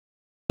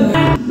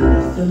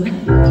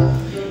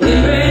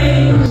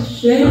Embrace,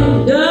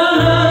 shade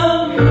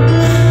of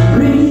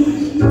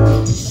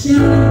breathe,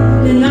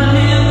 shine, and I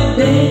have a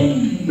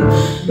day.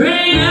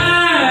 Bring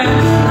her,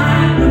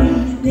 I bring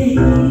the day.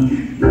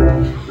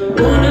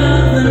 One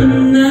of the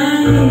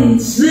night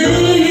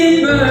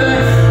sleeper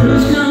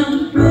who's come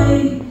to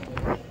pray.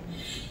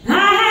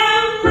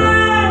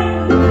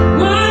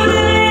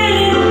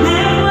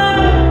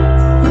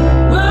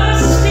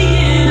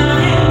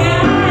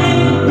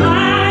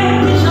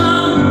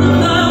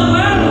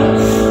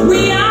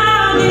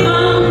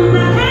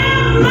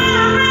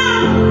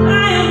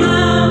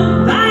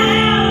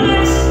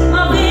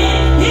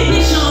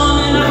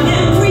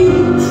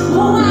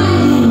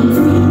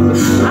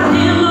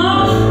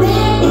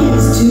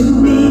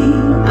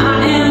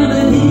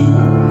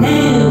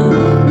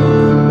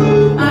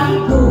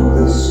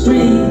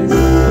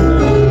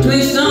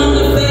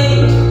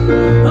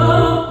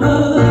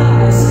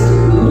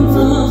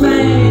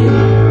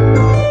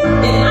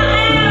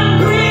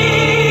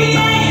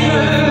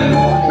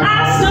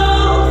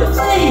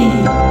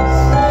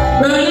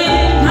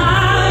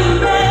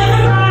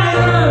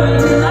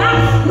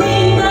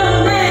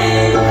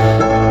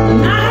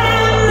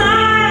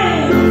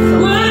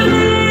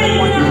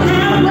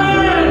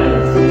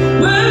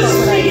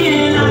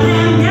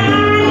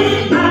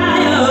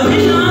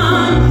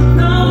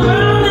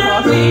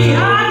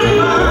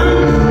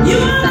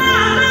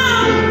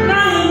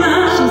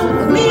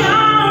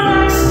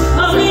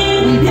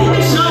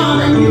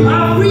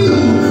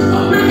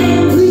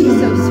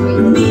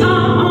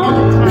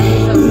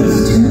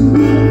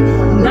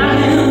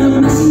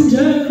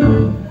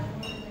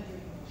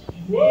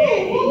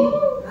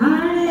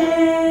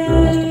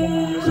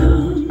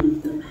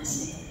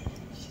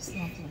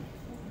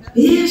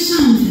 Here's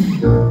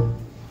something.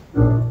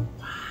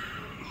 Wow.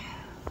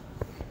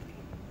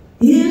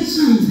 Here's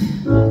something.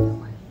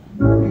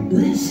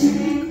 Blessed.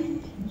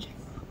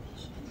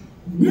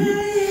 Now I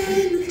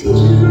am the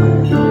teacher.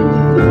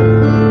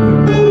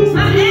 I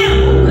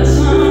am the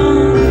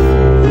song.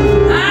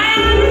 I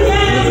am the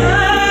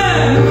answer.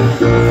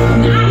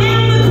 And I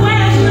am the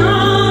question.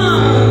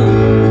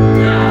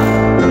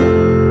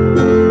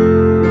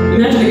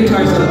 Imagine the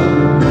guitar solo.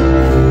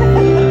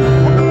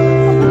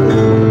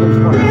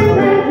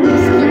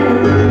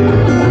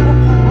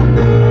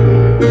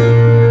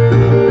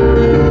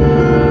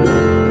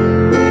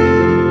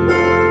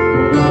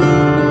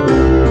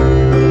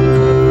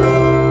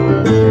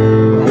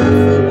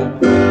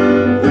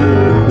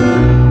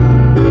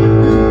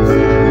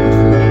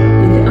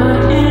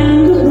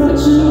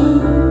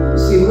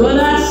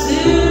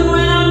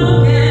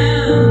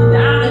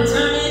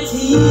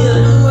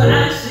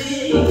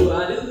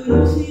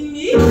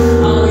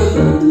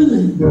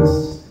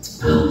 It's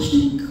polished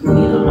and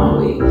clean. I'm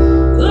always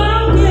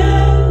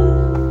looking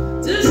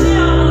to see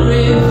all the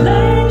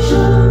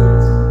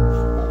reflections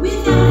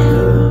without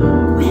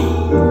a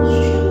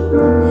question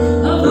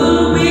of who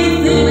we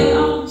think we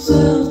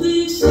ourselves. Do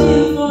you see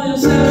it for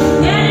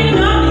yourself? Can you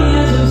know me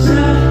as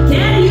yourself?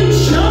 Can you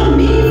show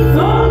me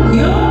for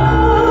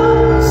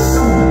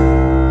yourself?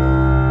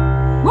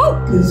 Woo!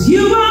 'Cause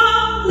you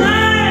are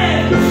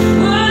life.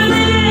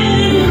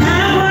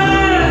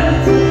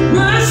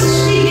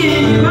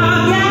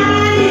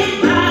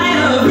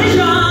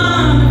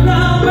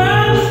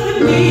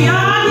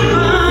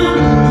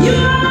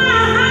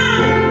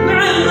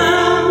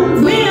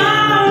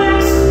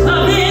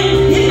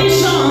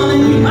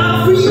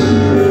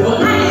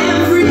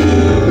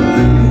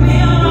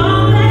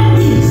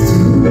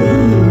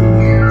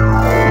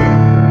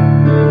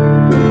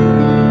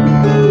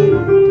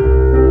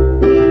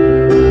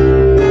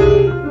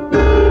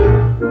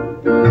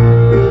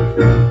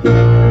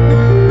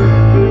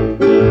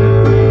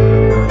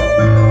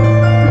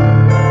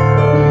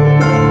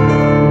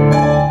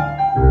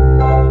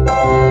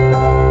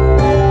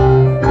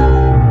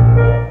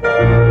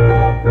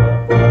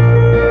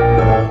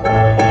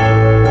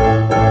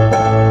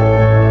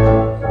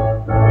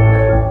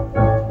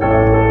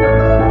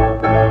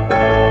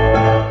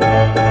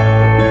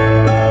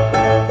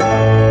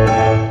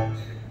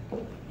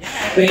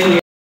 Thank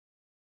you.